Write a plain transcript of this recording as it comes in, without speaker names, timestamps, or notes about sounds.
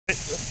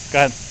Go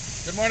ahead.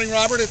 Good morning,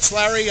 Robert. It's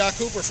Larry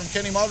Cooper from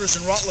Kinney Motors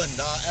in Rutland.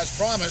 As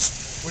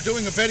promised, we're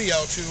doing a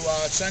video to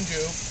send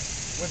you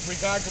with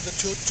regard to the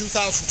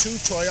 2002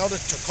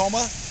 Toyota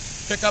Tacoma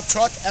pickup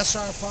truck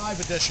SR5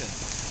 edition.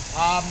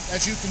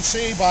 As you can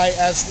see,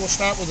 as we'll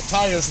start with the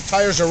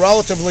tires are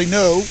relatively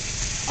new.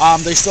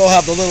 They still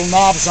have the little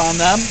knobs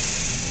on them.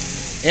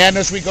 And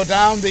as we go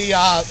down the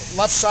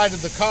left side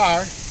of the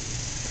car,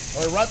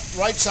 or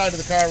right side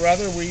of the car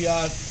rather, we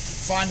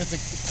find that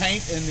the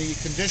paint and the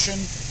condition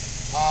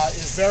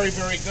is very,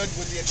 very good,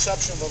 with the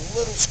exception of a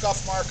little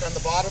scuff mark on the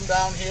bottom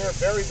down here.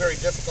 Very, very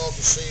difficult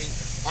to see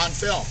on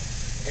film.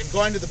 And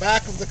going to the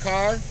back of the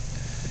car,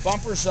 the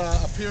bumpers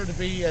appear to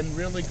be in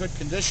really good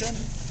condition.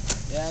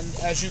 And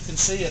as you can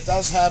see, it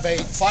does have a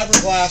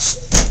fiberglass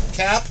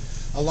cap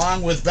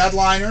along with bed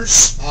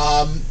liners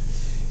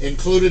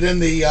included in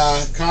the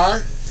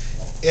car.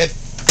 It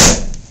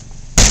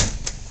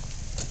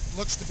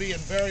looks to be in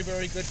very,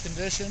 very good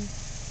condition.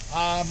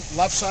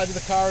 Left side of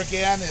the car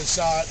again is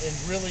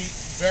in really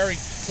very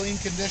clean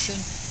condition.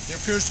 There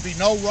appears to be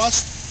no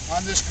rust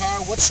on this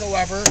car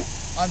whatsoever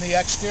on the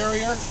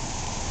exterior.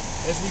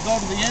 As we go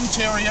to the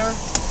interior,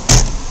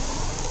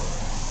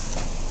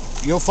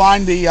 you'll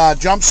find the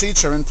jump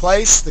seats are in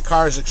place. The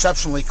car is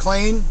exceptionally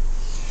clean.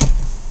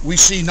 We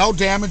see no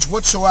damage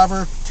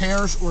whatsoever,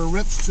 tears or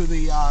rips to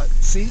the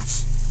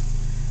seats.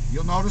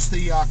 You'll notice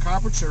the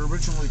carpets are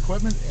original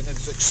equipment and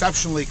it's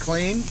exceptionally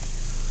clean.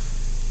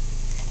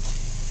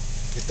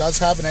 It does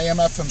have an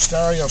AM/FM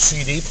stereo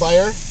CD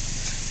player.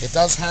 It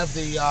does have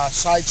the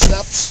side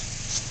steps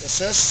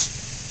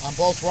assists on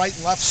both right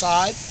and left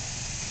side.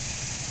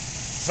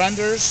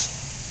 Fenders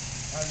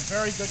are in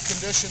very good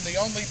condition. The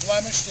only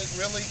blemish that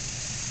really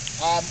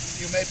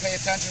you may pay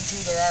attention to,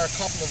 there are a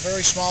couple of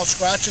very small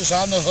scratches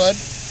on the hood.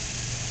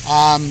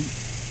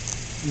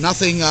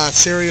 Nothing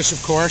serious,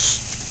 of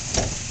course.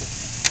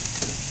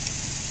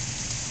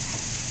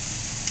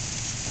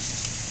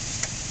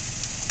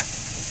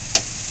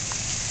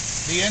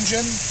 The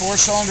engine,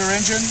 4-cylinder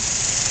engine,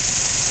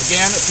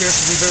 again, appears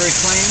to be very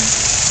clean.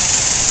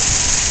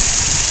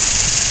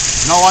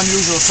 No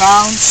unusual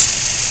sounds.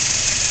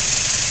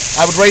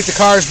 I would rate the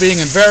car as being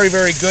in very,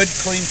 very good,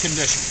 clean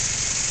condition.